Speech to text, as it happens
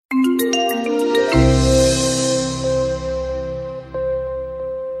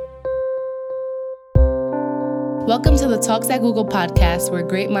Welcome to the Talks at Google podcast, where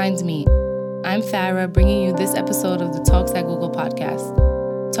great minds meet. I'm Farah, bringing you this episode of the Talks at Google podcast.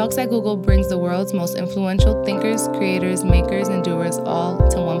 Talks at Google brings the world's most influential thinkers, creators, makers, and doers all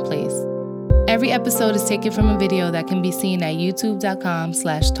to one place. Every episode is taken from a video that can be seen at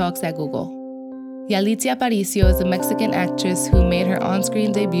youtube.com/talksatgoogle. Yalitza Aparicio is a Mexican actress who made her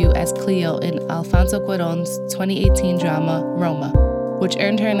on-screen debut as Cleo in Alfonso Cuarón's 2018 drama, Roma, which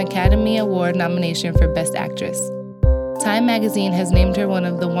earned her an Academy Award nomination for Best Actress. Time magazine has named her one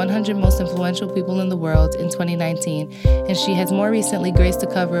of the 100 most influential people in the world in 2019, and she has more recently graced the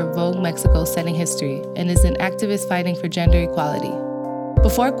cover of Vogue Mexico Setting History and is an activist fighting for gender equality.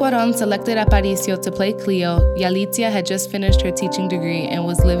 Before Cuarón selected Aparicio to play Cleo, Yalitza had just finished her teaching degree and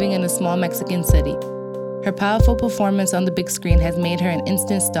was living in a small Mexican city. Her powerful performance on the big screen has made her an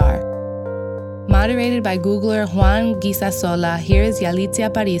instant star. Moderated by Googler Juan Guisasola, here is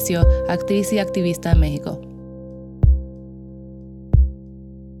Yalitza Aparicio, actriz y activista en México.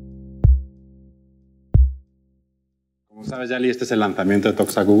 Como sabes, Yali, este es el lanzamiento de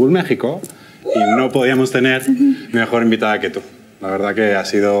Talks at Google México y no podíamos tener mejor invitada que tú. La verdad que ha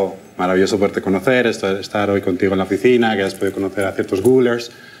sido maravilloso poderte conocer, estar hoy contigo en la oficina, que has podido conocer a ciertos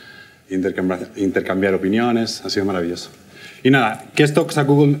Googlers, intercambiar opiniones, ha sido maravilloso. Y nada, ¿qué es Talks at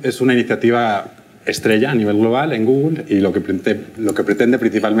Google? Es una iniciativa estrella a nivel global en Google y lo que pretende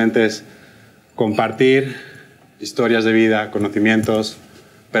principalmente es compartir historias de vida, conocimientos,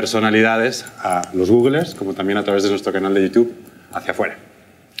 personalidades a los Googlers, como también a través de nuestro canal de YouTube, hacia afuera.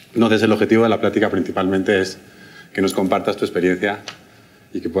 Entonces, el objetivo de la plática principalmente es que nos compartas tu experiencia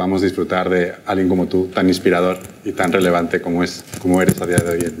y que podamos disfrutar de alguien como tú, tan inspirador y tan relevante como eres a día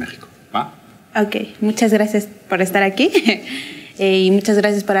de hoy en México. ¿Va? Ok, muchas gracias por estar aquí y muchas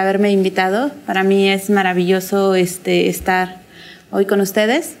gracias por haberme invitado. Para mí es maravilloso estar hoy con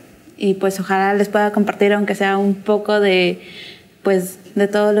ustedes y pues ojalá les pueda compartir, aunque sea un poco de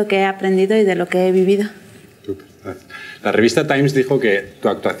todo lo que he aprendido y de lo que he vivido. Súper, gracias. La revista Times dijo que tu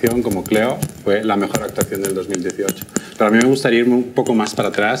actuación como Cleo fue la mejor actuación del 2018. Pero a mí me gustaría irme un poco más para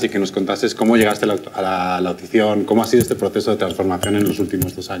atrás y que nos contases cómo llegaste a la audición, cómo ha sido este proceso de transformación en los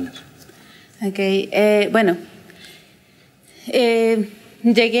últimos 2 años. Ok,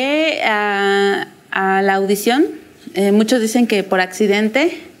 llegué a la audición, muchos dicen que por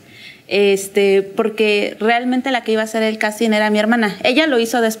accidente, porque realmente la que iba a hacer el casting era mi hermana. Ella lo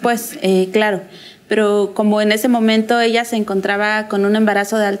hizo después, claro, pero como en ese momento ella se encontraba con un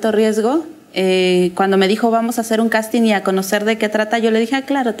embarazo de alto riesgo, cuando me dijo vamos a hacer un casting y a conocer de qué trata, yo le dije,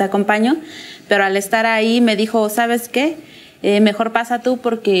 claro, te acompaño, pero al estar ahí me dijo, ¿sabes qué? Mejor pasa tú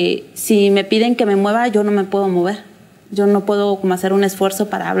porque si me piden que me mueva, yo no me puedo mover. Yo no puedo como hacer un esfuerzo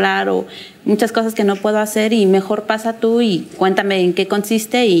para hablar o muchas cosas que no puedo hacer y mejor pasa tú y cuéntame en qué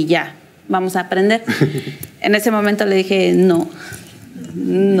consiste y ya, vamos a aprender. En ese momento le dije, no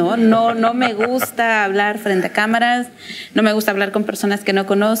me gusta hablar frente a cámaras, no me gusta hablar con personas que no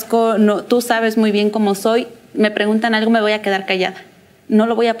conozco, no, tú sabes muy bien cómo soy, me preguntan algo, me voy a quedar callada, no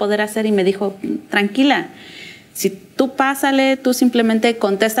lo voy a poder hacer. Y me dijo, tranquila, si tú pásale, tú simplemente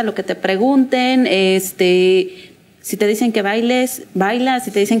contesta lo que te pregunten, si te dicen que bailes, bailas,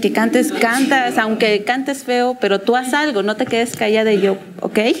 si te dicen que cantes, cantas, aunque cantes feo, pero tú haz algo, no te quedes callada. Y yo,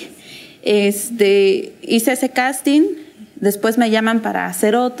 ok, hice ese casting. Después me llaman para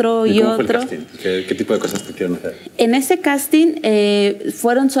hacer otro y otro. ¿Cómo fue el casting? ¿Qué tipo de cosas te quieren hacer? En ese casting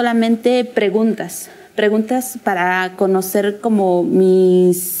fueron solamente preguntas para conocer como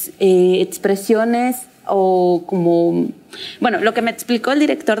mis expresiones o como... Bueno, lo que me explicó el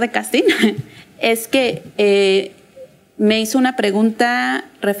director de casting es que me hizo una pregunta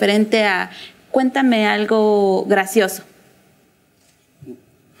referente a cuéntame algo gracioso.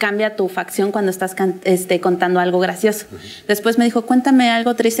 Cambia tu facción cuando estás contando algo gracioso. Después me dijo, cuéntame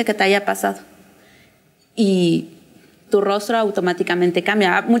algo triste que te haya pasado. Y tu rostro automáticamente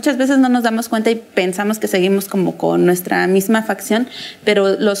cambia. Muchas veces no nos damos cuenta y pensamos que seguimos como con nuestra misma facción,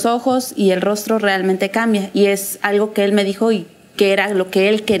 pero los ojos y el rostro realmente cambian. Y es algo que él me dijo y que era lo que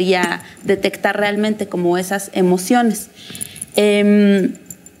él quería detectar realmente, como esas emociones.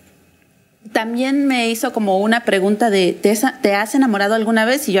 También me hizo como una pregunta de, ¿te has enamorado alguna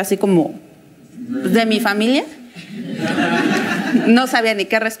vez? Y yo así como, ¿de mi familia? No sabía ni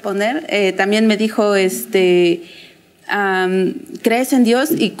qué responder. También me dijo, ¿crees en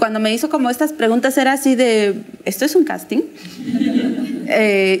Dios? Y cuando me hizo como estas preguntas era así de, ¿esto es un casting?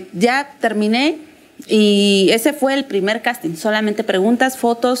 Ya terminé y ese fue el primer casting. Solamente preguntas,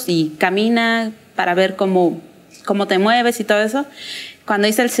 fotos y camina para ver cómo te mueves y todo eso. Cuando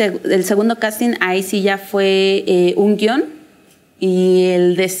hice el segundo casting, ahí sí ya fue un guión y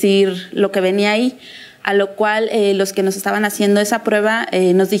el decir lo que venía ahí. a lo cual los que nos estaban haciendo esa prueba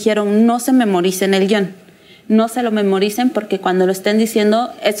nos dijeron no se memoricen el guión, no se lo memoricen porque cuando lo estén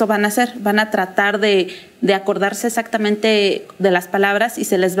diciendo eso van a hacer, van a tratar de acordarse exactamente de las palabras y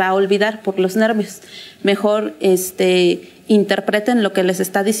se les va a olvidar por los nervios. Mejor interpreten lo que les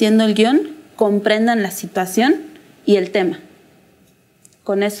está diciendo el guión, comprendan la situación y el tema.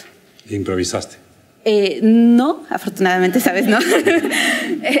 Con eso. ¿Improvisaste? No, afortunadamente esa vez no.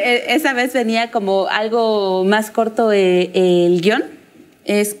 Esa vez venía como algo más corto el guión.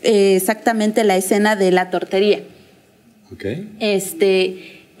 Es exactamente la escena de la tortería. Okay.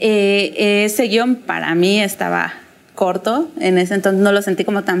 Ese guión para mí estaba corto. En ese entonces no lo sentí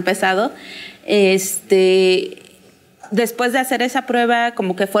como tan pesado. Después de hacer esa prueba,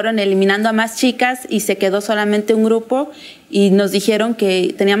 como que fueron eliminando a más chicas y se quedó solamente un grupo y nos dijeron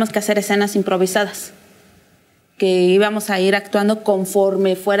que teníamos que hacer escenas improvisadas, que íbamos a ir actuando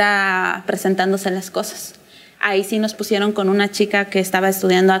conforme fuera presentándose las cosas. Ahí sí nos pusieron con una chica que estaba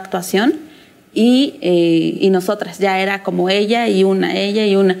estudiando actuación y nosotras, ya era como ella y una.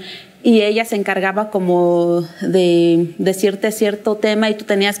 Y ella se encargaba como de decirte cierto tema y tú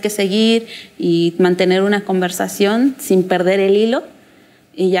tenías que seguir y mantener una conversación sin perder el hilo.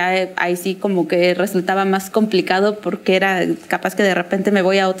 Y ya ahí sí como que resultaba más complicado porque era capaz que de repente me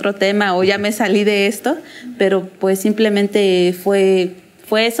voy a otro tema o ya me salí de esto, pero pues simplemente fue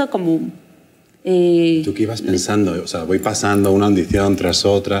eso como... ¿Tú qué ibas pensando? O sea, voy pasando una audición tras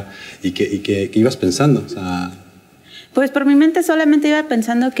otra y ¿qué ibas pensando? O sea... Pues por mi mente solamente iba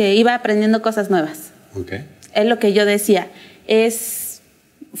pensando que iba aprendiendo cosas nuevas. Okay. Es lo que yo decía.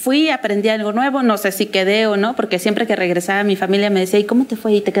 Fui, aprendí algo nuevo, no sé si quedé o no, porque siempre que regresaba mi familia me decía, ¿y cómo te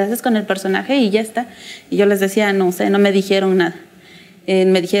fue? ¿Y te quedaste con el personaje? Y ya está. Y yo les decía, no sé, no me dijeron nada.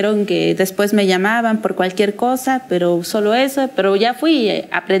 Me dijeron que después me llamaban por cualquier cosa, pero solo eso. Pero ya fui,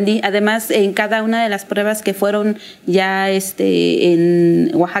 aprendí. Además, en cada una de las pruebas que fueron ya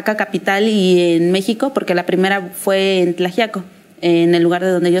en Oaxaca capital y en México, porque la primera fue en Tlaxiaco, en el lugar de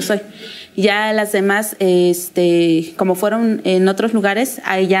donde yo soy. Ya las demás, como fueron en otros lugares,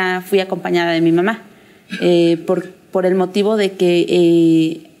 ahí ya fui acompañada de mi mamá, por el motivo de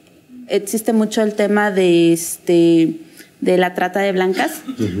que existe mucho el tema de la trata de blancas.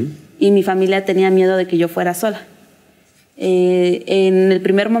 Uh-huh. Y mi familia tenía miedo de que yo fuera sola. En el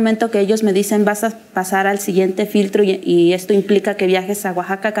primer momento que ellos me dicen vas a pasar al siguiente filtro y esto implica que viajes a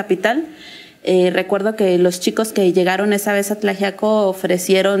Oaxaca capital, recuerdo que los chicos que llegaron esa vez a Tlaxiaco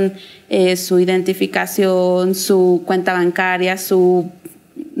ofrecieron su identificación, su cuenta bancaria,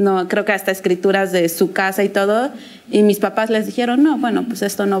 creo que hasta escrituras de su casa y todo, y mis papás les dijeron, no, bueno, pues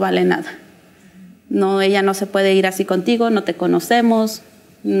esto no vale nada. No, ella no se puede ir así contigo, no te conocemos,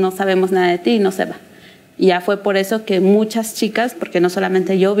 no sabemos nada de ti y no se va. Y ya fue por eso que muchas chicas, porque no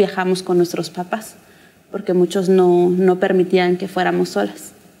solamente yo, viajamos con nuestros papás, porque muchos no permitían que fuéramos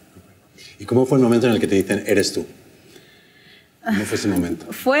solas. ¿Y cómo fue el momento en el que te dicen, eres tú? ¿Cómo fue ese momento?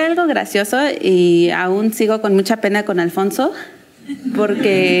 Fue algo gracioso y aún sigo con mucha pena con Alfonso,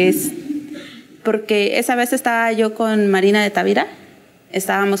 porque esa vez estaba yo con Marina de Tavira.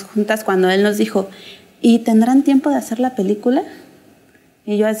 Estábamos juntas cuando él nos dijo, ¿y tendrán tiempo de hacer la película?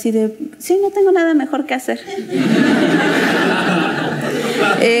 Y yo así de, sí, no tengo nada mejor que hacer.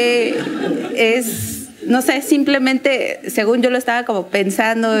 No sé, simplemente, según yo lo estaba como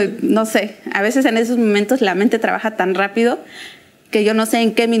pensando, no sé, a veces en esos momentos la mente trabaja tan rápido que yo no sé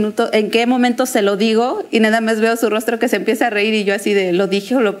en qué momento se lo digo y nada más veo su rostro que se empieza a reír y yo así de, ¿lo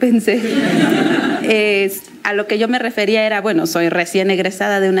dije o lo pensé? A lo que yo me refería era, bueno, soy recién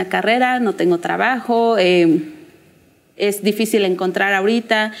egresada de una carrera, no tengo trabajo, es difícil encontrar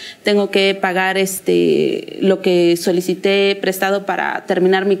ahorita, tengo que pagar lo que solicité prestado para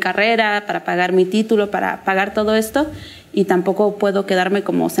terminar mi carrera, para pagar mi título, para pagar todo esto y tampoco puedo quedarme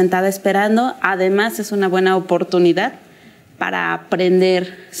como sentada esperando. Además es una buena oportunidad para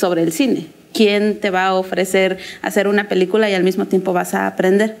aprender sobre el cine. ¿Quién te va a ofrecer hacer una película y al mismo tiempo vas a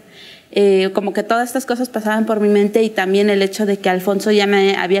aprender? Como que todas estas cosas pasaban por mi mente y también el hecho de que Alfonso ya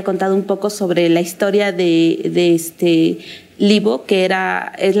me había contado un poco sobre la historia de Libo, que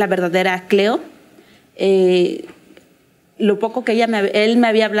es la verdadera Cleo. Lo poco que él me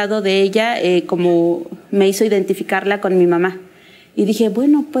había hablado de ella, como me hizo identificarla con mi mamá. Y dije,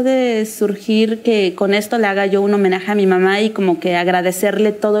 bueno, puede surgir que con esto le haga yo un homenaje a mi mamá y como que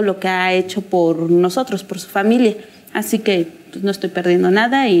agradecerle todo lo que ha hecho por nosotros, por su familia. Así que pues, no estoy perdiendo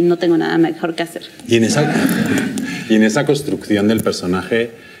nada y no tengo nada mejor que hacer. Y en esa construcción del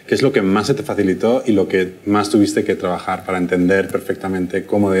personaje, ¿qué es lo que más se te facilitó y lo que más tuviste que trabajar para entender perfectamente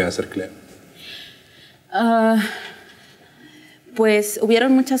cómo debía ser Cleo? Pues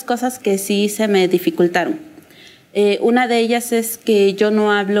hubieron muchas cosas que sí se me dificultaron. Una de ellas es que yo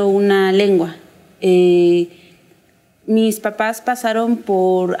no hablo una lengua. Mis papás pasaron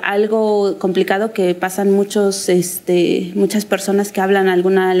por algo complicado que pasan muchas personas que hablan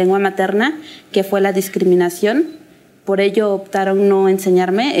alguna lengua materna, que fue la discriminación. Por ello optaron no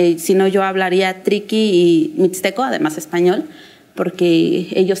enseñarme, sino yo hablaría triqui y mixteco, además español, porque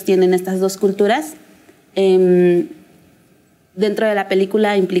ellos tienen estas dos culturas. Dentro de la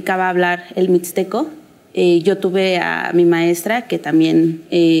película implicaba hablar el mixteco. Yo tuve a mi maestra, que también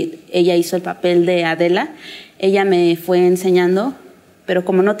ella hizo el papel de Adela. Ella me fue enseñando, pero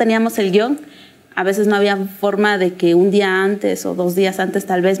como no teníamos el guión, a veces no había forma de que un día antes o 2 días antes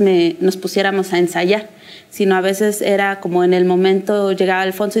tal vez nos pusiéramos a ensayar, sino a veces era como en el momento llegaba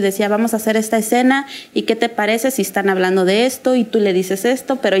Alfonso y decía, vamos a hacer esta escena, ¿y qué te parece si están hablando de esto? Y tú le dices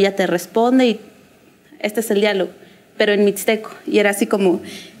esto, pero ella te responde y este es el diálogo, pero en mixteco. Y era así como,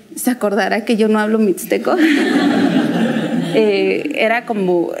 ¿se acordará que yo no hablo mixteco? Era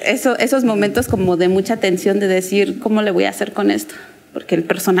como esos momentos como de mucha tensión de decir, ¿cómo le voy a hacer con esto? Porque el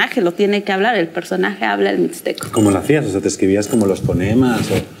personaje lo tiene que hablar, el personaje habla el mixteco. ¿Cómo lo hacías? O sea, ¿te escribías como los poemas?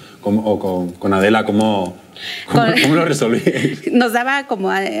 ¿O con Adela cómo lo resolvías? Nos daba como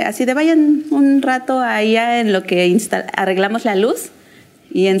así de vayan un rato ahí en lo que arreglamos la luz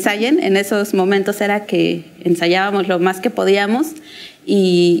y ensayen. En esos momentos era que ensayábamos lo más que podíamos.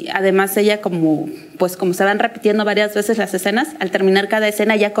 Y además ella como se van repitiendo varias veces las escenas, al terminar cada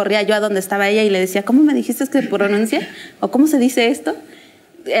escena ya corría yo a donde estaba ella y le decía, ¿cómo me dijiste que se pronuncia? ¿O cómo se dice esto?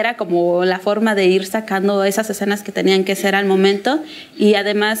 Era como la forma de ir sacando esas escenas que tenían que ser al momento. Y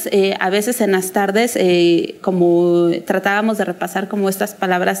además a veces en las tardes como tratábamos de repasar como estas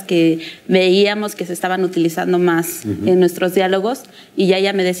palabras que veíamos que se estaban utilizando más en nuestros diálogos, y ya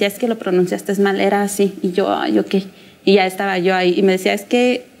ella me decía, es que lo pronunciaste mal, era así. Y yo, ay, ok. Y ya estaba yo ahí y me decía, es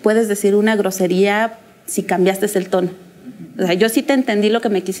que puedes decir una grosería si cambiaste el tono. O sea, yo sí te entendí lo que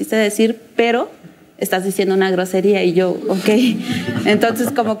me quisiste decir, pero estás diciendo una grosería. Y yo, ok. Entonces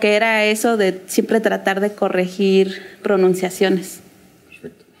como que era eso de siempre tratar de corregir pronunciaciones.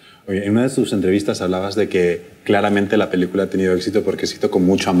 Perfecto. Oye, en una de tus entrevistas hablabas de que claramente la película ha tenido éxito porque se hizo con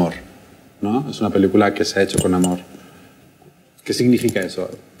mucho amor, ¿no? Es una película que se ha hecho con amor. ¿Qué significa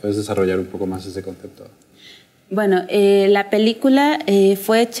eso? ¿Puedes desarrollar un poco más ese concepto? Bueno, la película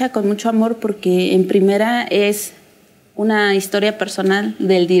fue hecha con mucho amor porque en primera es una historia personal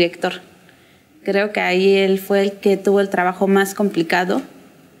del director. Creo que ahí él fue el que tuvo el trabajo más complicado.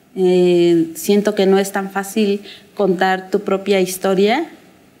 Siento que no es tan fácil contar tu propia historia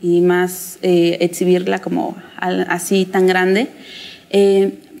y más exhibirla como así tan grande.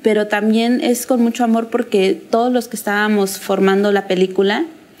 Pero también es con mucho amor porque todos los que estábamos formando la película,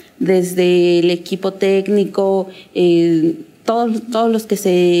 desde el equipo técnico, todos los que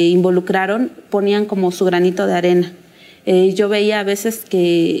se involucraron ponían como su granito de arena. Yo veía a veces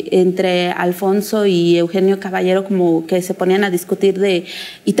que entre Alfonso y Eugenio Caballero como que se ponían a discutir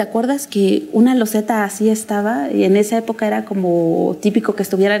 ¿y te acuerdas que una loseta así estaba? Y en esa época era como típico que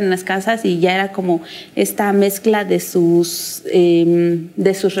estuvieran en las casas y ya era como esta mezcla de sus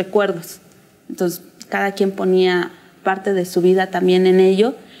recuerdos. Entonces cada quien ponía parte de su vida también en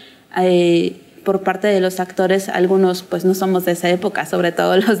ello. Por parte de los actores, algunos pues no somos de esa época, sobre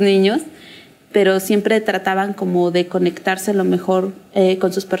todo los niños, pero siempre trataban como de conectarse lo mejor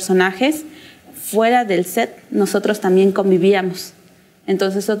con sus personajes. Fuera del set, nosotros también convivíamos.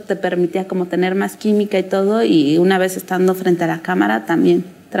 Entonces eso te permitía como tener más química y todo, y una vez estando frente a la cámara también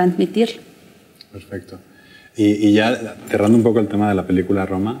transmitir. Perfecto. Y ya cerrando un poco el tema de la película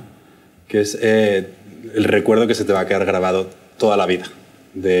Roma, que es el recuerdo que se te va a quedar grabado toda la vida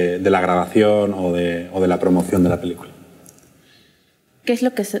de la grabación o de la promoción de la película. ¿Qué es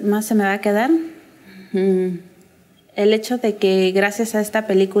lo que más se me va a quedar? El hecho de que gracias a esta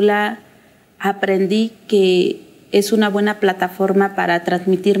película aprendí que es una buena plataforma para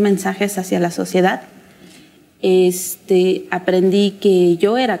transmitir mensajes hacia la sociedad. Aprendí que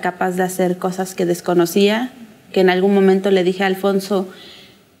yo era capaz de hacer cosas que desconocía, que en algún momento le dije a Alfonso,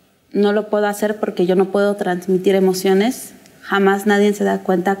 no lo puedo hacer porque yo no puedo transmitir emociones. Jamás nadie se da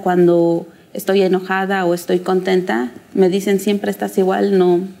cuenta cuando estoy enojada o estoy contenta. Me dicen siempre estás igual,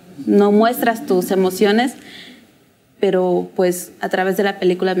 no muestras tus emociones, pero pues a través de la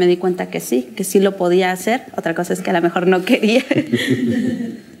película me di cuenta que sí lo podía hacer. Otra cosa es que a lo mejor no quería.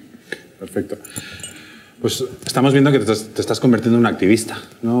 Perfecto. Pues estamos viendo que te estás convirtiendo en una activista,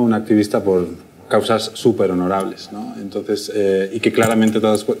 ¿no? Una activista por causas súper honorables, ¿no? Entonces, y que claramente te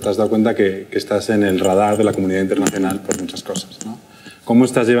has dado cuenta que estás en el radar de la comunidad internacional por muchas cosas, ¿no? ¿Cómo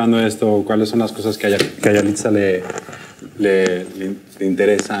estás llevando esto? ¿Cuáles son las cosas que a Yalitza le le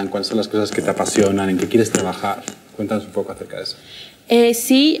interesan? ¿Cuáles son las cosas que te apasionan? ¿En qué quieres trabajar? Cuéntanos un poco acerca de eso.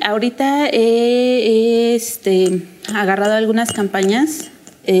 Sí, ahorita he agarrado algunas campañas.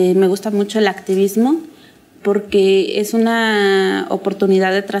 Me gusta mucho el activismo porque es una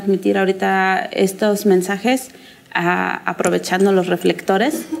oportunidad de transmitir ahorita estos mensajes aprovechando los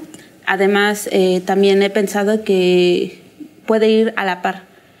reflectores. Además, también he pensado que puede ir a la par.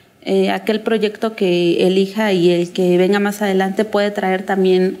 Aquel proyecto que elija y el que venga más adelante puede traer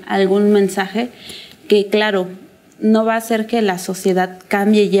también algún mensaje que, claro, no va a hacer que la sociedad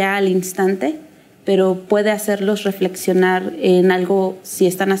cambie ya al instante, pero puede hacerlos reflexionar en algo, si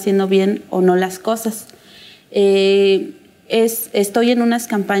están haciendo bien o no las cosas. Estoy en unas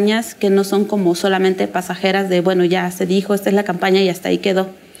campañas que no son como solamente pasajeras de, bueno, ya se dijo, esta es la campaña y hasta ahí quedó.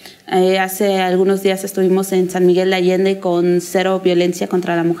 Hace algunos días estuvimos en San Miguel de Allende con Cero Violencia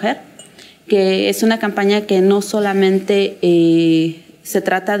contra la Mujer, que es una campaña que no solamente se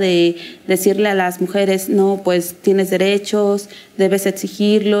trata de decirle a las mujeres, no, pues tienes derechos, debes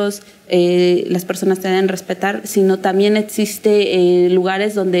exigirlos, las personas te deben respetar, sino también existe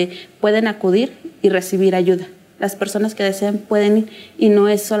lugares donde pueden acudir y recibir ayuda. Las personas que deseen pueden ir y no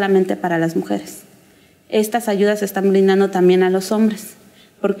es solamente para las mujeres. Estas ayudas se están brindando también a los hombres,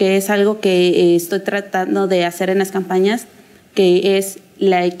 porque es algo que estoy tratando de hacer en las campañas, que es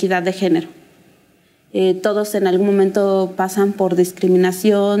la equidad de género. Todos en algún momento pasan por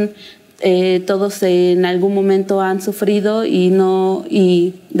discriminación, todos en algún momento han sufrido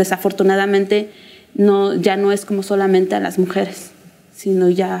y desafortunadamente ya no es como solamente a las mujeres, sino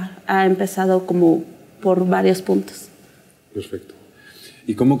ya ha empezado como por varios puntos. Perfecto.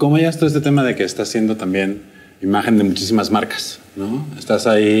 ¿Y cómo ya todo este tema de que estás siendo también imagen de muchísimas marcas, ¿no? Estás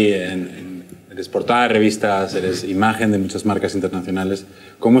ahí, eres portada de revistas, eres imagen de muchas marcas internacionales.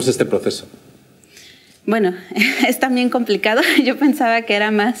 ¿Cómo es este proceso? Bueno, es también complicado. Yo pensaba que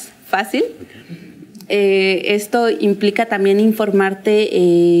era más fácil. Esto implica también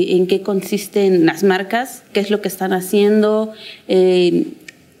informarte en qué consisten las marcas, qué es lo que están haciendo.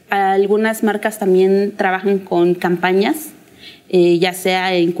 Algunas marcas también trabajan con campañas, ya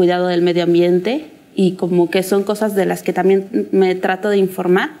sea en cuidado del medio ambiente, y como que son cosas de las que también me trato de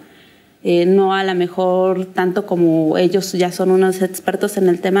informar. No a lo mejor tanto como ellos ya son unos expertos en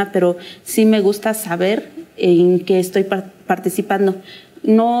el tema, pero sí me gusta saber en qué estoy participando.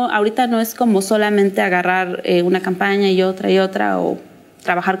 Ahorita no es como solamente agarrar una campaña y otra, o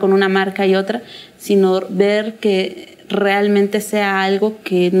trabajar con una marca y otra, sino ver que realmente sea algo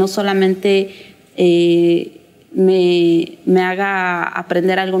que no solamente me haga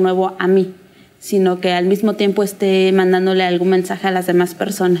aprender algo nuevo a mí, sino que al mismo tiempo esté mandándole algún mensaje a las demás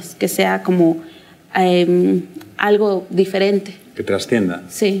personas, que sea como algo diferente. Que trascienda.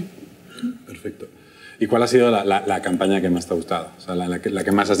 Sí. Perfecto. ¿Y cuál ha sido la campaña que más te ha gustado? O sea, la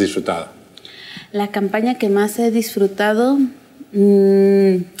que más has disfrutado. La campaña que más he disfrutado,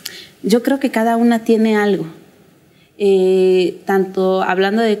 yo creo que cada una tiene algo. Tanto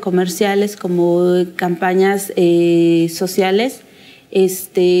hablando de comerciales como campañas sociales,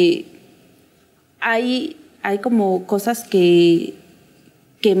 hay como cosas que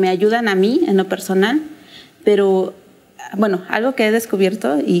me ayudan a mí en lo personal, pero bueno, algo que he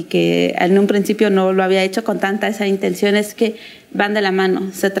descubierto y que en un principio no lo había hecho con tanta esa intención es que van de la mano.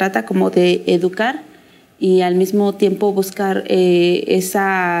 Se trata como de educar y al mismo tiempo buscar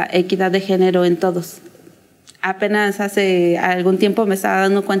esa equidad de género en todos. Apenas hace algún tiempo me estaba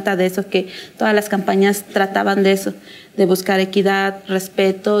dando cuenta de eso, que todas las campañas trataban de eso, de buscar equidad,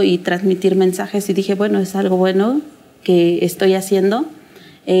 respeto y transmitir mensajes, y dije, bueno, es algo bueno que estoy haciendo.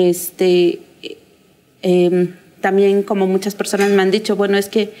 También, como muchas personas me han dicho, bueno, es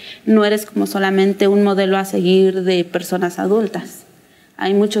que no eres como solamente un modelo a seguir de personas adultas,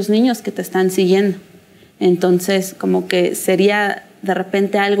 hay muchos niños que te están siguiendo, entonces como que sería de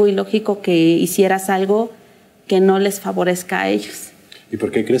repente algo ilógico que hicieras algo que no les favorezca a ellos. ¿Y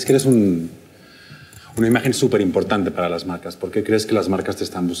por qué crees que eres una imagen súper importante para las marcas? ¿Por qué crees que las marcas te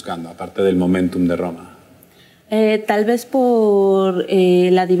están buscando, aparte del momentum de Roma? Tal vez por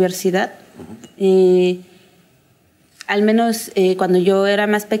la diversidad. Al menos cuando yo era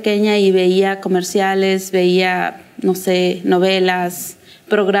más pequeña y veía comerciales, veía, no sé, novelas,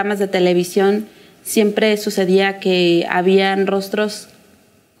 programas de televisión, siempre sucedía que habían rostros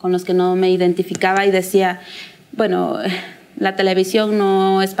con los que no me identificaba y decía, bueno, la televisión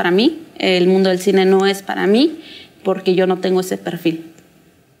no es para mí, el mundo del cine no es para mí, porque yo no tengo ese perfil.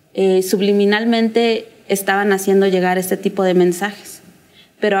 Subliminalmente estaban haciendo llegar este tipo de mensajes,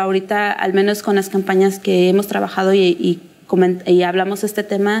 pero ahorita, al menos con las campañas que hemos trabajado y hablamos de este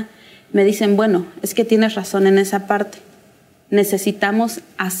tema, me dicen, bueno, es que tienes razón en esa parte. necesitamos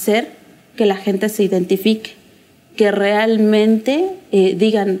hacer que la gente se identifique, que realmente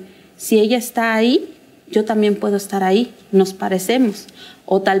digan, si ella está ahí, yo también puedo estar ahí, nos parecemos.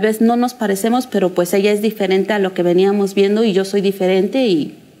 O tal vez no nos parecemos, pero pues ella es diferente a lo que veníamos viendo y yo soy diferente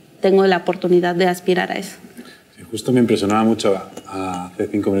y tengo la oportunidad de aspirar a eso. Sí, justo me impresionaba mucho hace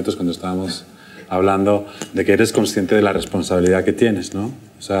 5 minutos cuando estábamos hablando de que eres consciente de la responsabilidad que tienes, ¿no?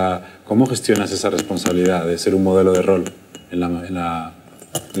 O sea, ¿cómo gestionas esa responsabilidad de ser un modelo de rol en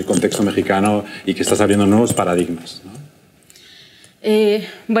el contexto mexicano y que estás abriendo nuevos paradigmas, ¿no?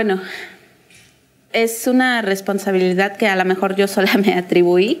 Bueno, es una responsabilidad que a lo mejor yo sola me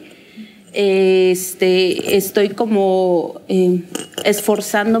atribuí. Estoy como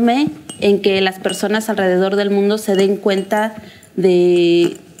esforzándome en que las personas alrededor del mundo se den cuenta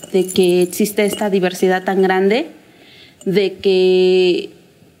de que existe esta diversidad tan grande, de que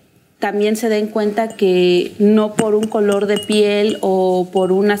también se den cuenta que no por un color de piel o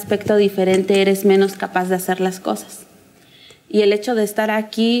por un aspecto diferente eres menos capaz de hacer las cosas. Y el hecho de estar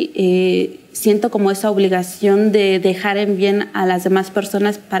aquí, siento como esa obligación de dejar en bien a las demás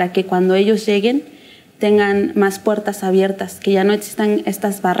personas para que cuando ellos lleguen tengan más puertas abiertas, que ya no existan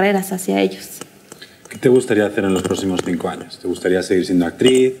estas barreras hacia ellos. ¿Qué te gustaría hacer en los próximos 5 años? ¿Te gustaría seguir siendo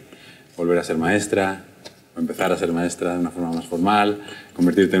actriz, volver a ser maestra, o empezar a ser maestra de una forma más formal,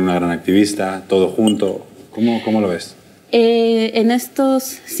 convertirte en una gran activista, todo junto? ¿Cómo lo ves? En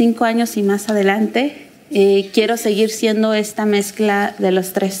estos 5 años y más adelante, quiero seguir siendo esta mezcla de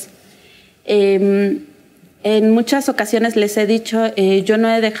los tres. En muchas ocasiones les he dicho, yo no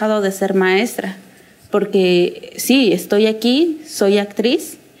he dejado de ser maestra, porque sí, estoy aquí, soy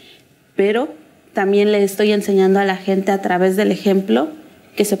actriz, pero también le estoy enseñando a la gente a través del ejemplo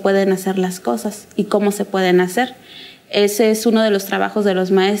que se pueden hacer las cosas y cómo se pueden hacer. Ese es uno de los trabajos de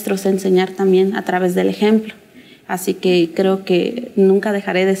los maestros, enseñar también a través del ejemplo. Así que creo que nunca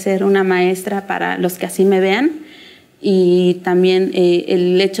dejaré de ser una maestra para los que así me vean, y también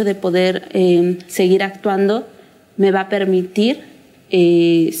el hecho de poder seguir actuando me va a permitir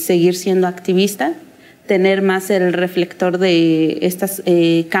seguir siendo activista, tener más el reflector de estas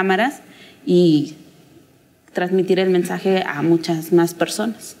cámaras y transmitir el mensaje a muchas más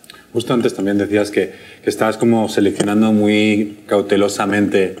personas. Justo antes también decías que estabas como seleccionando muy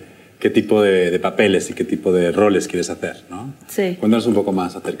cautelosamente qué tipo de papeles y qué tipo de roles quieres hacer, ¿no? Sí. Cuéntanos un poco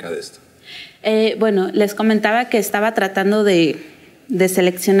más acerca de esto. Bueno, les comentaba que estaba tratando de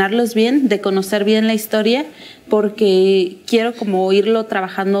seleccionarlos bien, de conocer bien la historia, porque quiero como irlo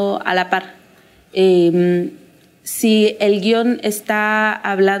trabajando a la par. Si el guión está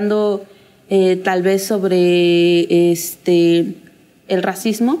hablando tal vez sobre el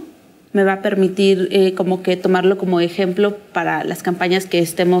racismo, me va a permitir como que tomarlo como ejemplo para las campañas que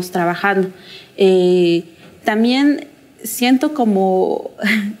estemos trabajando. También siento como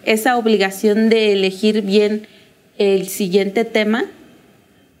esa obligación de elegir bien el siguiente tema,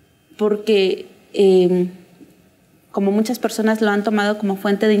 porque como muchas personas lo han tomado como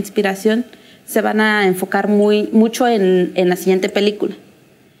fuente de inspiración, se van a enfocar mucho en la siguiente película.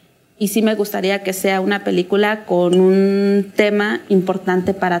 Y sí me gustaría que sea una película con un tema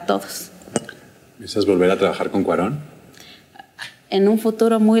importante para todos. ¿Piensas volver a trabajar con Cuarón? En un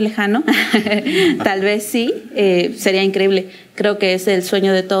futuro muy lejano, tal vez sí, sería increíble. Creo que es el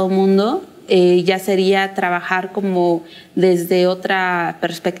sueño de todo mundo. Ya sería trabajar como desde otra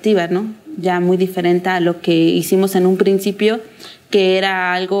perspectiva, ¿no? Ya muy diferente a lo que hicimos en un principio, que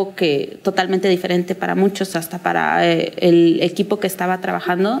era algo que totalmente diferente para muchos, hasta para el equipo que estaba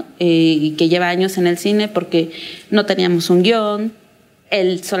trabajando y que lleva años en el cine, porque no teníamos un guión,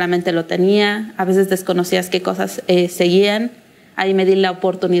 él solamente lo tenía, a veces desconocías qué cosas seguían. Ahí me di la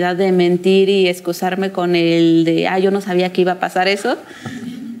oportunidad de mentir y excusarme con el de, yo no sabía que iba a pasar eso.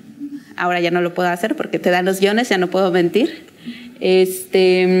 Ahora ya no lo puedo hacer porque te dan los guiones, ya no puedo mentir.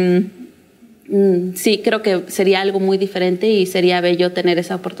 Sí, creo que sería algo muy diferente y sería bello tener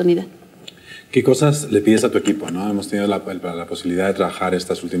esa oportunidad. ¿Qué cosas le pides a tu equipo, ¿no? Hemos tenido la posibilidad de trabajar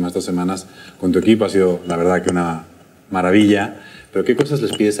estas últimas 2 semanas con tu equipo, ha sido la verdad que una maravilla, pero ¿qué cosas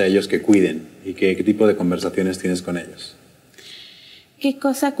les pides a ellos que cuiden y qué tipo de conversaciones tienes con ellos? ¿Qué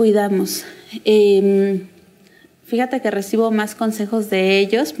cosa cuidamos? Fíjate que recibo más consejos de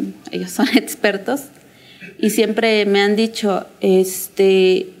ellos son expertos y siempre me han dicho,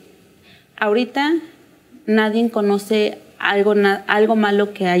 ahorita nadie conoce algo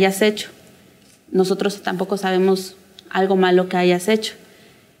malo que hayas hecho. Nosotros tampoco sabemos algo malo que hayas hecho.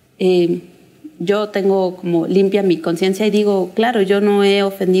 Yo tengo como limpia mi conciencia y digo, claro, yo no he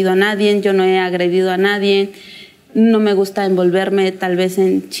ofendido a nadie, yo no he agredido a nadie, no me gusta envolverme tal vez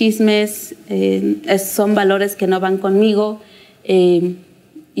en chismes, son valores que no van conmigo.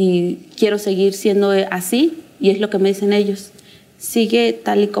 y quiero seguir siendo así, y es lo que me dicen ellos, sigue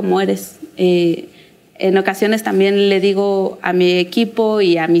tal y como eres. En ocasiones también le digo a mi equipo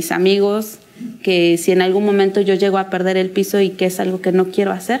y a mis amigos que si en algún momento yo llego a perder el piso y que es algo que no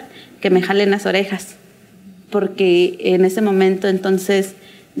quiero hacer, que me jalen las orejas, porque en ese momento entonces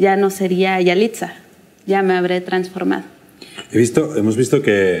ya no sería Yalitza, ya me habré transformado. Hemos visto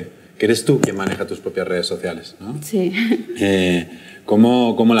que eres tú quien maneja tus propias redes sociales, ¿no? Sí.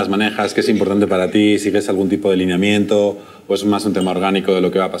 ¿Cómo las manejas? ¿Qué es importante para ti? ¿Sigues algún tipo de lineamiento o es más un tema orgánico de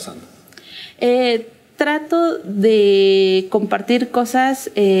lo que va pasando? Trato de compartir cosas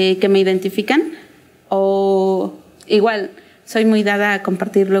que me identifican, o igual soy muy dada a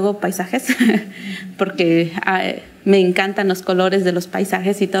compartir luego paisajes porque me encantan los colores de los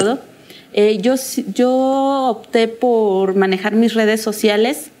paisajes y todo. Yo opté por manejar mis redes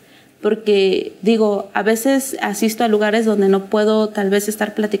sociales porque digo, a veces asisto a lugares donde no puedo tal vez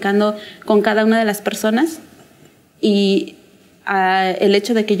estar platicando con cada una de las personas, y el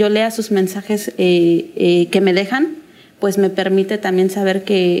hecho de que yo lea sus mensajes que me dejan, pues me permite también saber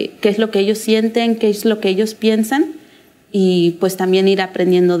qué es lo que ellos sienten, qué es lo que ellos piensan, y pues también ir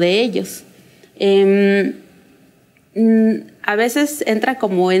aprendiendo de ellos. A veces entra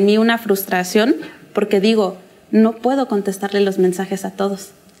como en mí una frustración porque digo, no puedo contestarle los mensajes a todos.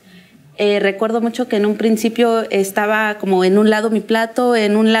 Recuerdo mucho que en un principio estaba como en un lado mi plato,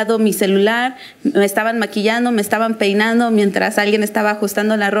 en un lado mi celular, me estaban maquillando, me estaban peinando mientras alguien estaba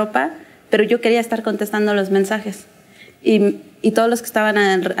ajustando la ropa, pero yo quería estar contestando los mensajes. Y todos los que estaban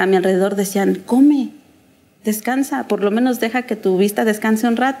a mi alrededor decían, come, descansa, por lo menos deja que tu vista descanse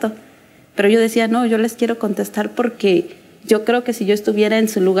un rato. Pero yo decía, no, yo les quiero contestar porque yo creo que si yo estuviera en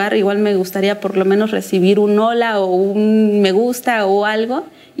su lugar, igual me gustaría por lo menos recibir un hola o un me gusta o algo,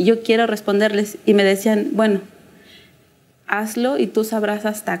 y yo quiero responderles. Y me decían, bueno, hazlo y tú sabrás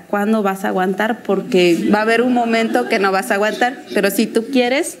hasta cuándo vas a aguantar, porque va a haber un momento que no vas a aguantar, pero si tú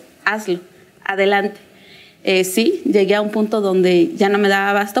quieres, hazlo, adelante. Sí, llegué a un punto donde ya no me daba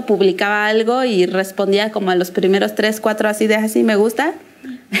abasto, publicaba algo y respondía como a los primeros 3, 4 así de así me gusta.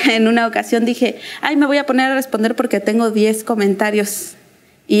 En una ocasión dije, ay, me voy a poner a responder porque tengo 10 comentarios.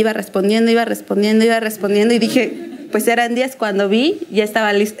 Iba respondiendo y dije, pues eran 10. Cuando vi, ya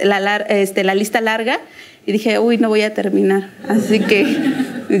estaba la lista larga y dije, uy, no voy a terminar. Así que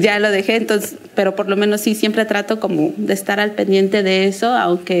ya lo dejé. Entonces, pero por lo menos sí, siempre trato como de estar al pendiente de eso,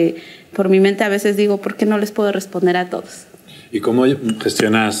 aunque por mi mente a veces digo, ¿por qué no les puedo responder a todos? ¿Y cómo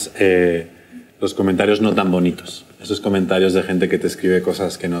gestionas los comentarios no tan bonitos? Esos comentarios de gente que te escribe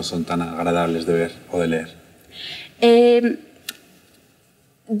cosas que no son tan agradables de ver o de leer.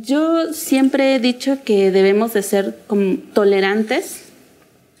 Yo siempre he dicho que debemos de ser como tolerantes,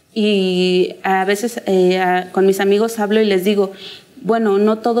 y a veces con mis amigos hablo y les digo, bueno,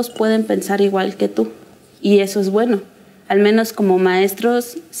 no todos pueden pensar igual que tú, y eso es bueno. Al menos como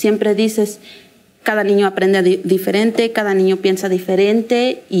maestros siempre dices, cada niño aprende diferente, cada niño piensa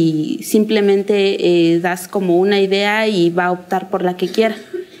diferente, y simplemente das como una idea y va a optar por la que quiera.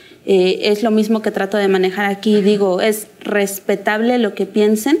 Es lo mismo que trato de manejar aquí. Digo, es respetable lo que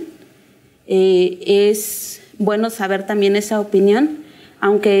piensen, es bueno saber también esa opinión,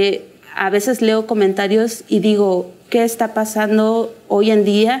 aunque a veces leo comentarios y digo, ¿qué está pasando hoy en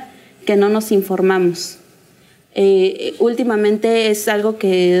día que no nos informamos? Últimamente es algo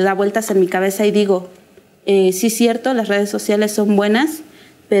que da vueltas en mi cabeza y digo, sí es cierto, las redes sociales son buenas,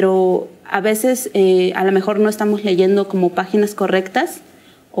 pero a veces a lo mejor no estamos leyendo como páginas correctas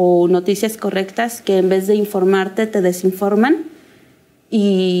o noticias correctas, que en vez de informarte te desinforman,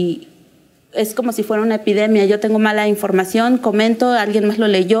 y es como si fuera una epidemia. Yo tengo mala información, comento, alguien más lo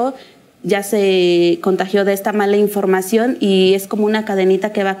leyó, ya se contagió de esta mala información, y es como una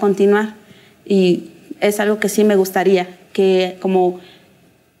cadenita que va a continuar. Y es algo que sí me gustaría, que como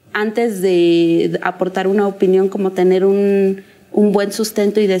antes de aportar una opinión, como tener un buen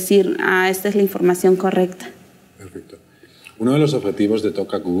sustento y decir, esta es la información correcta. Perfecto. Uno de los objetivos de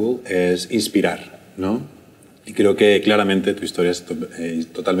Toca Google es inspirar, ¿no? Y creo que claramente tu historia es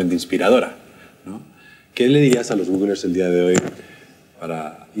totalmente inspiradora, ¿no? ¿Qué le dirías a los Googlers el día de hoy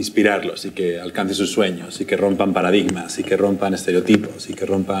para inspirarlos y que alcancen sus sueños y que rompan paradigmas y que rompan estereotipos y que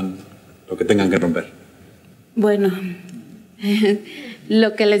rompan lo que tengan que romper? Bueno,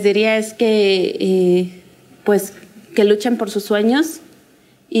 lo que les diría es que, pues, que luchen por sus sueños.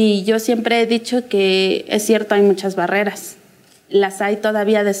 Y yo siempre he dicho que es cierto, hay muchas barreras. Las hay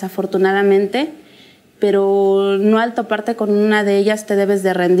todavía, desafortunadamente, pero no al toparte con una de ellas te debes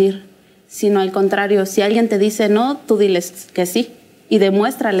de rendir, sino al contrario, si alguien te dice no, tú diles que sí y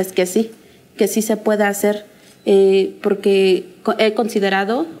demuéstrales que sí se puede hacer. porque he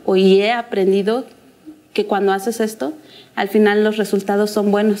considerado y he aprendido que cuando haces esto, al final los resultados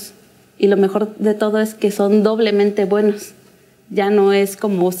son buenos. Y lo mejor de todo es que son doblemente buenos. Ya no es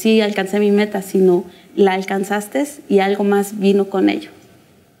como sí alcancé mi meta, sino la alcanzaste y algo más vino con ello.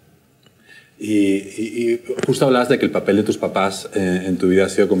 Y justo hablabas de que el papel de tus papás en tu vida ha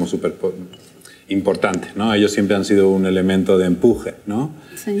sido como súper importante, ¿no? Ellos siempre han sido un elemento de empuje, ¿no?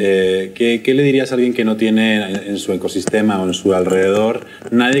 Sí. ¿Qué le dirías a alguien que no tiene en su ecosistema o en su alrededor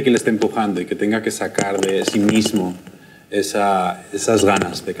nadie que le esté empujando y que tenga que sacar de sí mismo esas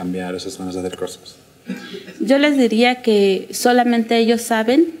ganas de cambiar, esas ganas de hacer cosas? Yo les diría que solamente ellos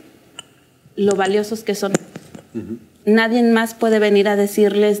saben lo valiosos que son. Nadie más puede venir a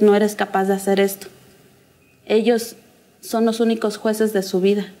decirles no eres capaz de hacer esto. Ellos son los únicos jueces de su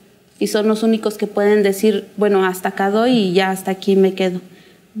vida y son los únicos que pueden decir, bueno, hasta acá doy y ya hasta aquí me quedo.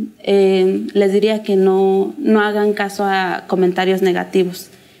 Les diría que no hagan caso a comentarios negativos,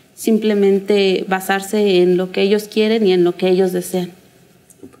 simplemente basarse en lo que ellos quieren y en lo que ellos desean.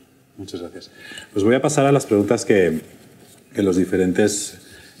 Super. Muchas gracias. Pues voy a pasar a las preguntas que los diferentes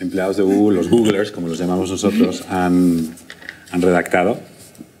empleados de Google, los Googlers, como los llamamos nosotros, han redactado.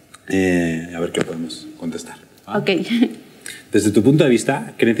 A ver qué podemos contestar. ¿Va? Ok. Desde tu punto de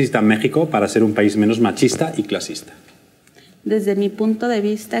vista, ¿qué necesita México para ser un país menos machista y clasista? Desde mi punto de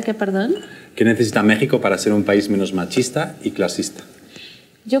vista, perdón. ¿Qué necesita México para ser un país menos machista y clasista?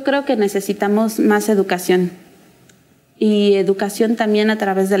 Yo creo que necesitamos más educación y educación también a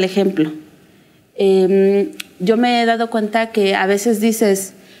través del ejemplo. Yo me he dado cuenta que a veces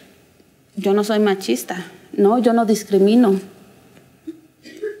dices, yo no soy machista, no, yo no discrimino,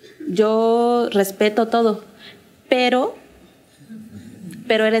 yo respeto todo, pero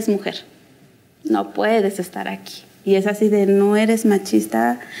eres mujer, no puedes estar aquí. Y es así de, no eres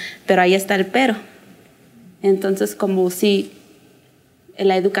machista, pero ahí está el pero. Entonces, como si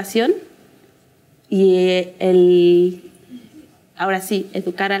la educación y ahora sí,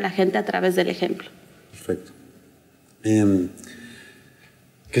 educar a la gente a través del ejemplo. Perfecto.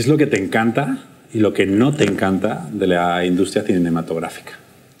 ¿Qué es lo que te encanta y lo que no te encanta de la industria cinematográfica?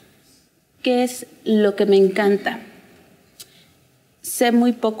 ¿Qué es lo que me encanta? Sé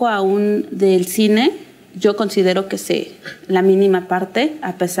muy poco aún del cine. Yo considero que sé la mínima parte,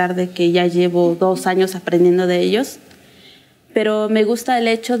 a pesar de que ya llevo 2 años aprendiendo de ellos. Pero me gusta el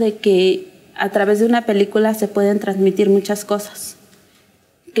hecho de que a través de una película se pueden transmitir muchas cosas.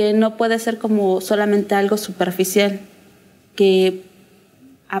 Que no puede ser como solamente algo superficial. Que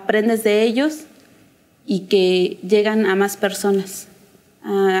aprendes de ellos y que llegan a más personas.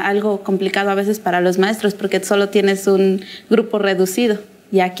 Algo complicado a veces para los maestros porque solo tienes un grupo reducido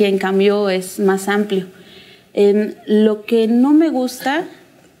y aquí en cambio es más amplio. Lo que no me gusta,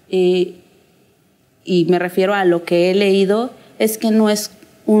 y me refiero a lo que he leído, es que no es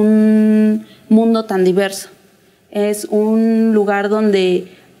un mundo tan diverso. Es un lugar donde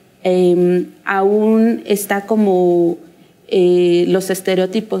aún está como los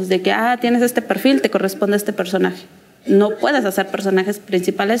estereotipos de que tienes este perfil, te corresponde este personaje. No puedes hacer personajes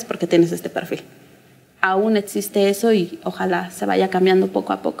principales porque tienes este perfil. Aún existe eso y ojalá se vaya cambiando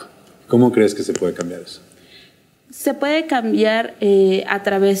poco a poco. ¿Cómo crees que se puede cambiar eso? Se puede cambiar a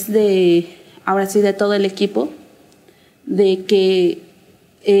través de, ahora sí, de todo el equipo, de que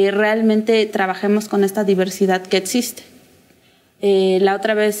realmente trabajemos con esta diversidad que existe. La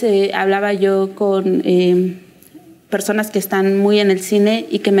otra vez hablaba yo con personas que están muy en el cine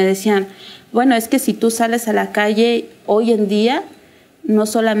y que me decían, bueno, es que si tú sales a la calle hoy en día, no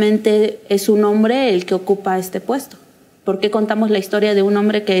solamente es un hombre el que ocupa este puesto. ¿Por qué contamos la historia de un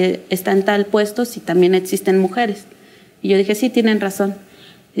hombre que está en tal puesto si también existen mujeres? Y yo dije, sí, tienen razón.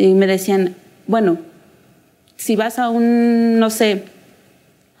 Y me decían, bueno, si vas a a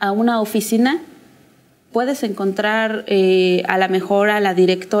una oficina, puedes encontrar a lo mejor a la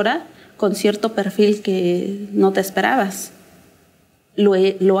directora con cierto perfil que no te esperabas.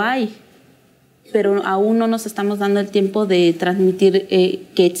 Lo hay. Pero aún no nos estamos dando el tiempo de transmitir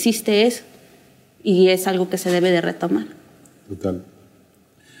que existe eso y es algo que se debe de retomar. Total.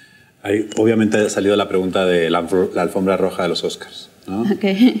 Obviamente ha salido la pregunta de la alfombra roja de los Oscars, ¿no?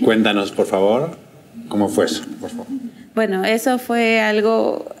 Okay. Cuéntanos, por favor, ¿cómo fue eso? Por favor. Bueno, eso fue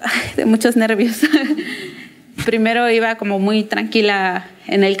algo de muchos nervios. Primero iba como muy tranquila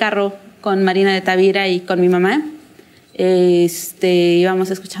en el carro con Marina de Tavira y con mi mamá.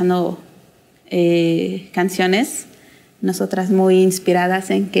 Íbamos escuchando canciones, nosotras muy inspiradas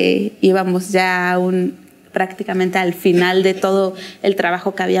en que íbamos ya prácticamente al final de todo el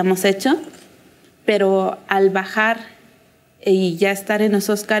trabajo que habíamos hecho, pero al bajar y ya estar en los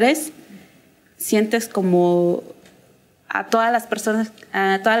Óscares sientes como a todas las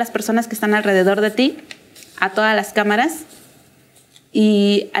personas que están alrededor de ti, a todas las cámaras,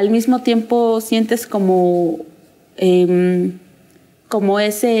 y al mismo tiempo sientes como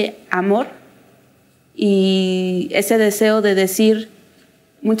ese amor y ese deseo de decir,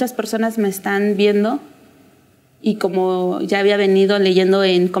 muchas personas me están viendo, y como ya había venido leyendo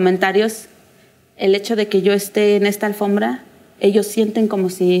en comentarios, el hecho de que yo esté en esta alfombra, ellos sienten como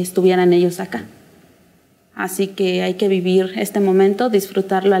si estuvieran ellos acá. Así que hay que vivir este momento,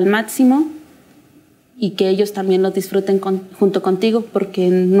 disfrutarlo al máximo, y que ellos también lo disfruten junto contigo, porque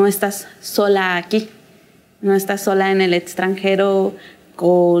no estás sola aquí, no estás sola en el extranjero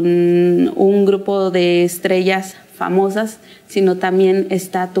con un grupo de estrellas famosas, sino también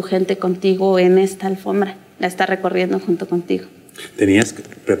está tu gente contigo en esta alfombra, la está recorriendo junto contigo. ¿Tenías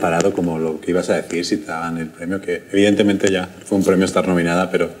preparado como lo que ibas a decir si te daban el premio? Que evidentemente ya fue un premio estar nominada,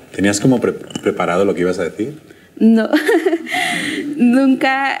 pero ¿tenías como preparado lo que ibas a decir? No,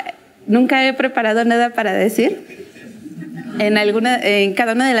 nunca he preparado nada para decir. En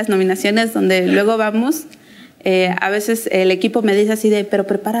cada una de las nominaciones donde luego vamos, a veces el equipo me dice así de, pero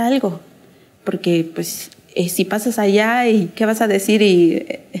prepara algo, porque pues si pasas allá y qué vas a decir, y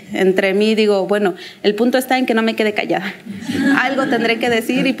entre mí digo, bueno, el punto está en que no me quede callada. Algo tendré que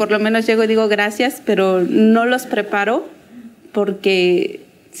decir, y por lo menos llego y digo gracias, pero no los preparo porque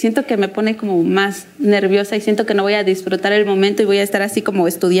siento que me pone como más nerviosa y siento que no voy a disfrutar el momento y voy a estar así como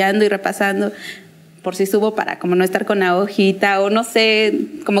estudiando y repasando por si subo, para como no estar con la hojita, o no sé,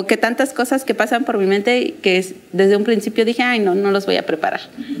 como que tantas cosas que pasan por mi mente que desde un principio dije, ay, no los voy a preparar.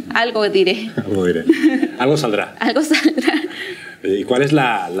 Algo diré. Algo diré. Algo saldrá. Algo saldrá. ¿Y cuál es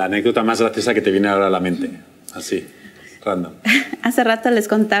la anécdota más graciosa que te viene ahora a la mente? Así, random. Hace rato les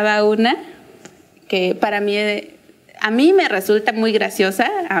contaba una que para mí, a mí me resulta muy graciosa,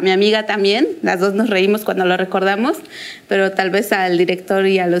 a mi amiga también, las dos nos reímos cuando lo recordamos, pero tal vez al director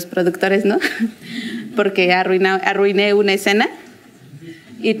y a los productores no, porque arruiné una escena,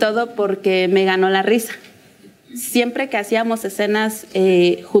 y todo porque me ganó la risa. Siempre que hacíamos escenas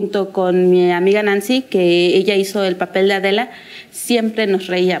junto con mi amiga Nancy, que ella hizo el papel de Adela, siempre nos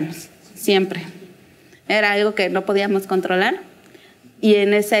reíamos, siempre. Era algo que no podíamos controlar, y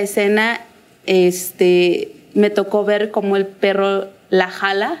en esa escena me tocó ver cómo el perro la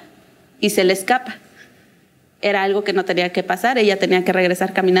jala y se le escapa. Era algo que no tenía que pasar, ella tenía que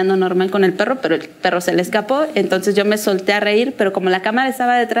regresar caminando normal con el perro, pero el perro se le escapó, entonces yo me solté a reír, pero como la cámara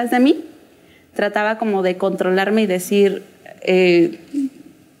estaba detrás de mí, trataba como de controlarme y decir,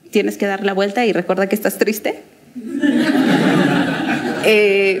 tienes que dar la vuelta y recuerda que estás triste.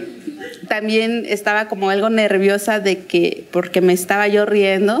 También estaba como algo nerviosa de que, porque me estaba yo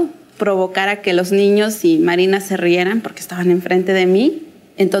riendo, provocara que los niños y Marina se rieran porque estaban enfrente de mí.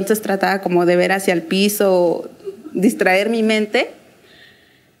 Entonces trataba como de ver hacia el piso, distraer mi mente.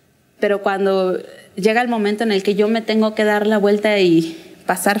 Pero cuando llega el momento en el que yo me tengo que dar la vuelta y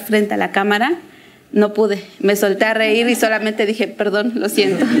pasar frente a la cámara, no pude. Me solté a reír y solamente dije, perdón, lo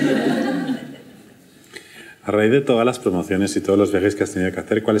siento. A raíz de todas las promociones y todos los viajes que has tenido que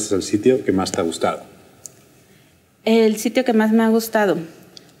hacer, ¿cuál es el sitio que más te ha gustado? El sitio que más me ha gustado.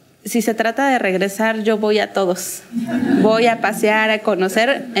 Si se trata de regresar, yo voy a todos. Voy a pasear, a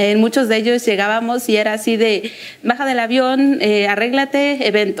conocer. En muchos de ellos llegábamos y era así de, baja del avión, arréglate,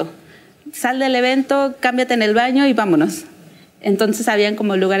 evento. Sal del evento, cámbiate en el baño y vámonos. Entonces habían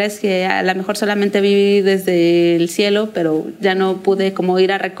como lugares que a lo mejor solamente vi desde el cielo, pero ya no pude como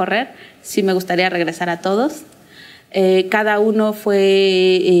ir a recorrer. Sí me gustaría regresar a todos. Cada uno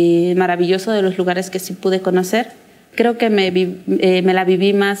fue maravilloso de los lugares que sí pude conocer. Creo que me la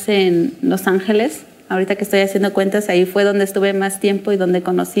viví más en Los Ángeles. Ahorita que estoy haciendo cuentas, ahí fue donde estuve más tiempo y donde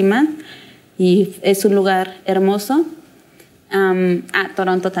conocí más. Y es un lugar hermoso.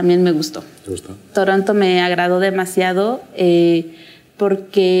 Toronto también me gustó. ¿Te gustó? Toronto me agradó demasiado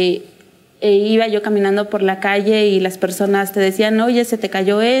porque iba yo caminando por la calle y las personas te decían, oye, se te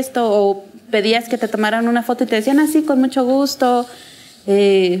cayó esto, o pedías que te tomaran una foto y te decían, así, con mucho gusto.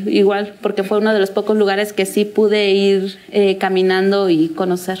 Igual, porque fue uno de los pocos lugares que sí pude ir caminando y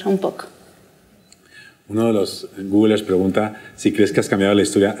conocer un poco. Uno de los Googlers pregunta si crees que has cambiado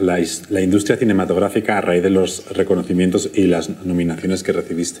la industria cinematográfica a raíz de los reconocimientos y las nominaciones que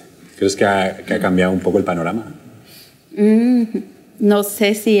recibiste. ¿Crees que ha cambiado un poco el panorama? No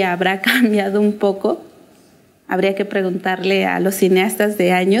sé si habrá cambiado un poco. Habría que preguntarle a los cineastas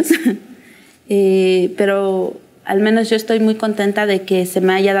de años. Pero al menos yo estoy muy contenta de que se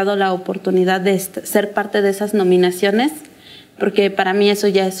me haya dado la oportunidad de ser parte de esas nominaciones, porque para mí eso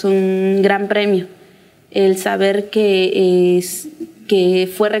ya es un gran premio. El saber que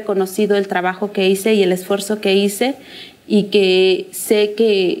que fue reconocido el trabajo que hice y el esfuerzo que hice, y que sé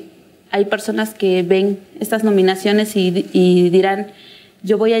que hay personas que ven estas nominaciones y dirán,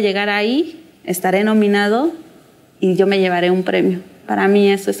 yo voy a llegar ahí, estaré nominado y yo me llevaré un premio. Para mí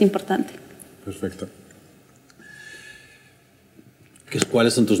eso es importante. Perfecto.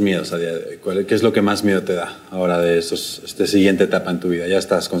 ¿Cuáles son tus miedos a día de hoy? ¿Qué es lo que más miedo te da ahora de esta siguiente etapa en tu vida? Ya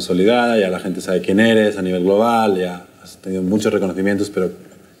estás consolidada, ya la gente sabe quién eres a nivel global, ya has tenido muchos reconocimientos, pero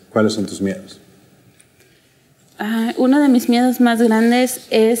 ¿cuáles son tus miedos? Uno de mis miedos más grandes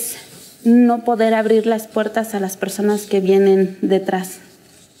es no poder abrir las puertas a las personas que vienen detrás.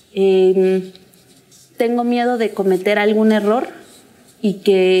 Tengo miedo de cometer algún error y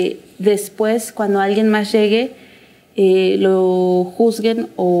que después, cuando alguien más llegue, lo juzguen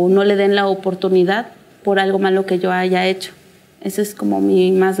o no le den la oportunidad por algo malo que yo haya hecho. Ese es como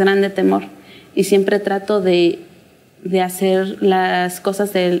mi más grande temor. Y siempre trato de hacer las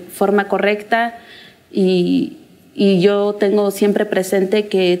cosas de forma correcta, y yo tengo siempre presente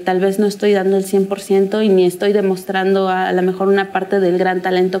que tal vez no estoy dando el 100% y ni estoy demostrando a lo mejor una parte del gran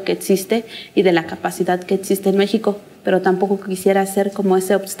talento que existe y de la capacidad que existe en México, pero tampoco quisiera ser como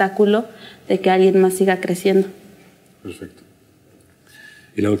ese obstáculo de que alguien más siga creciendo. Perfecto.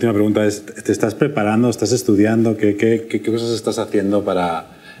 Y la última pregunta es, ¿te estás preparando, estás estudiando? ¿Qué cosas estás haciendo para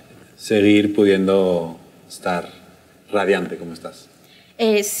seguir pudiendo estar radiante como estás?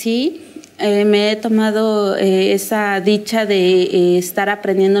 Sí, me he tomado esa dicha de estar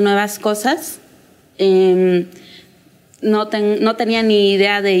aprendiendo nuevas cosas. No tenía ni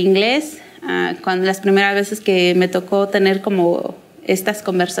idea de inglés. Cuando las primeras veces que me tocó tener como estas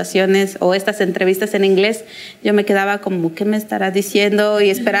conversaciones o estas entrevistas en inglés, yo me quedaba como, ¿qué me estará diciendo? Y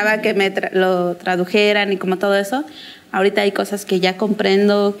esperaba que me lo tradujeran y como todo eso. Ahorita hay cosas que ya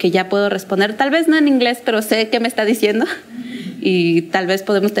comprendo, que ya puedo responder, tal vez no en inglés, pero sé qué me está diciendo y tal vez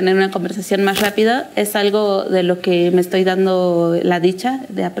podemos tener una conversación más rápida. Es algo de lo que me estoy dando la dicha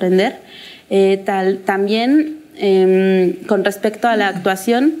de aprender. También con respecto a la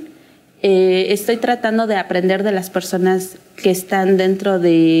actuación, estoy tratando de aprender de las personas que están dentro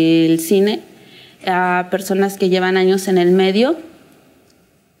del cine, a personas que llevan años en el medio.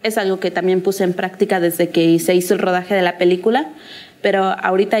 Es algo que también puse en práctica desde que se hizo el rodaje de la película, pero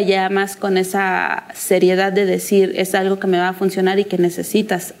ahorita ya más con esa seriedad de decir, es algo que me va a funcionar y que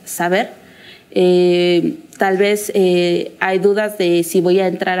necesitas saber. Tal vez hay dudas de si voy a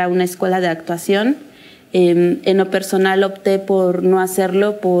entrar a una escuela de actuación. En lo personal opté por no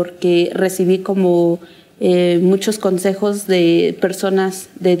hacerlo porque recibí como muchos consejos de personas,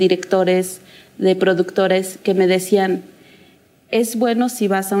 de directores, de productores que me decían, es bueno si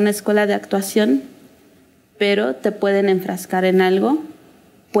vas a una escuela de actuación, pero te pueden enfrascar en algo,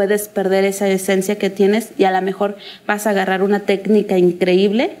 puedes perder esa esencia que tienes y a lo mejor vas a agarrar una técnica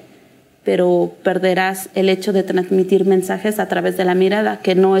increíble, pero perderás el hecho de transmitir mensajes a través de la mirada,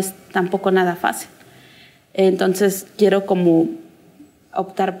 que no es tampoco nada fácil. Entonces quiero como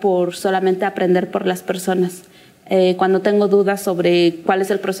optar por solamente aprender por las personas. Cuando tengo dudas sobre cuál es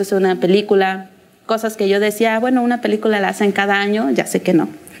el proceso de una película, cosas que yo decía, bueno, una película la hacen cada año, ya sé que no,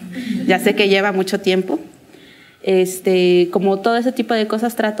 ya sé que lleva mucho tiempo. Como todo ese tipo de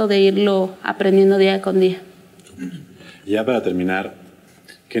cosas trato de irlo aprendiendo día con día. Ya para terminar,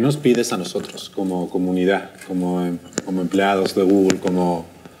 ¿qué nos pides a nosotros como comunidad, como empleados de Google, como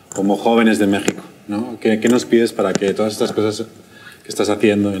jóvenes de México, ¿no? ¿Qué nos pides para que todas estas cosas que estás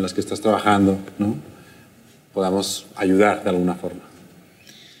haciendo, en las que estás trabajando, ¿no? podamos ayudar de alguna forma?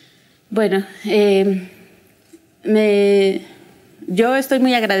 Bueno, yo estoy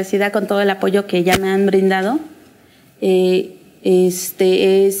muy agradecida con todo el apoyo que ya me han brindado. Eso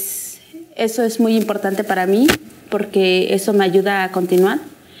es muy importante para mí porque eso me ayuda a continuar.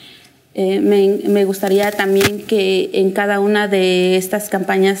 Me gustaría también que en cada una de estas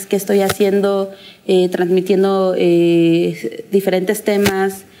campañas que estoy haciendo, transmitiendo diferentes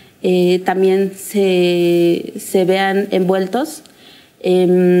temas, también se vean envueltos.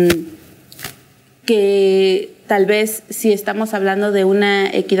 Que tal vez si estamos hablando de una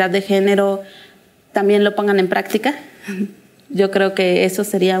equidad de género, también lo pongan en práctica. Yo creo que eso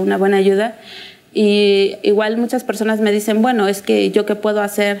sería una buena ayuda. Y igual muchas personas me dicen, bueno, es que yo qué puedo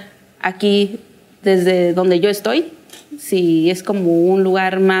hacer aquí desde donde yo estoy, si es como un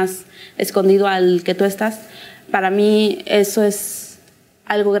lugar más escondido al que tú estás. Para mí eso es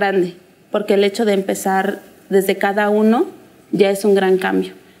algo grande, porque el hecho de empezar desde cada uno ya es un gran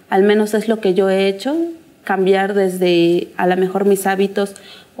cambio. Al menos es lo que yo he hecho, cambiar desde a lo mejor mis hábitos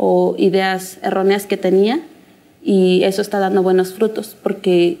o ideas erróneas que tenía, y eso está dando buenos frutos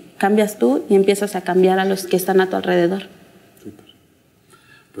porque cambias tú y empiezas a cambiar a los que están a tu alrededor. Súper.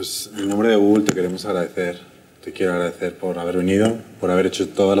 Pues en nombre de Google te queremos agradecer. Te quiero agradecer por haber venido, por haber hecho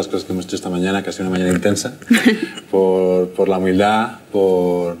todas las cosas que hemos hecho esta mañana, que ha sido una mañana intensa, por la humildad,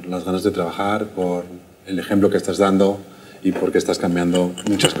 por las ganas de trabajar, por el ejemplo que estás dando y porque estás cambiando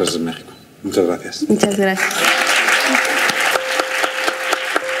muchas cosas en México. Muchas gracias. Muchas gracias.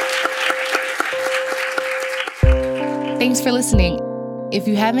 Thanks for listening. If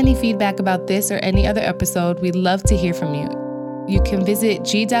you have any feedback about this or any other episode, we'd love to hear from you. You can visit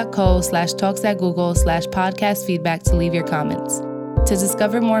g.co/talks@google/podcast feedback to leave your comments. To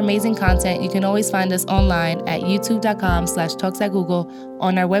discover more amazing content, you can always find us online at youtube.com/talks@google,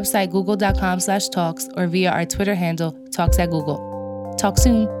 on our website google.com/talks, or via our Twitter handle talks@google. Talk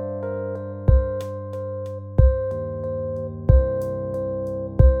soon.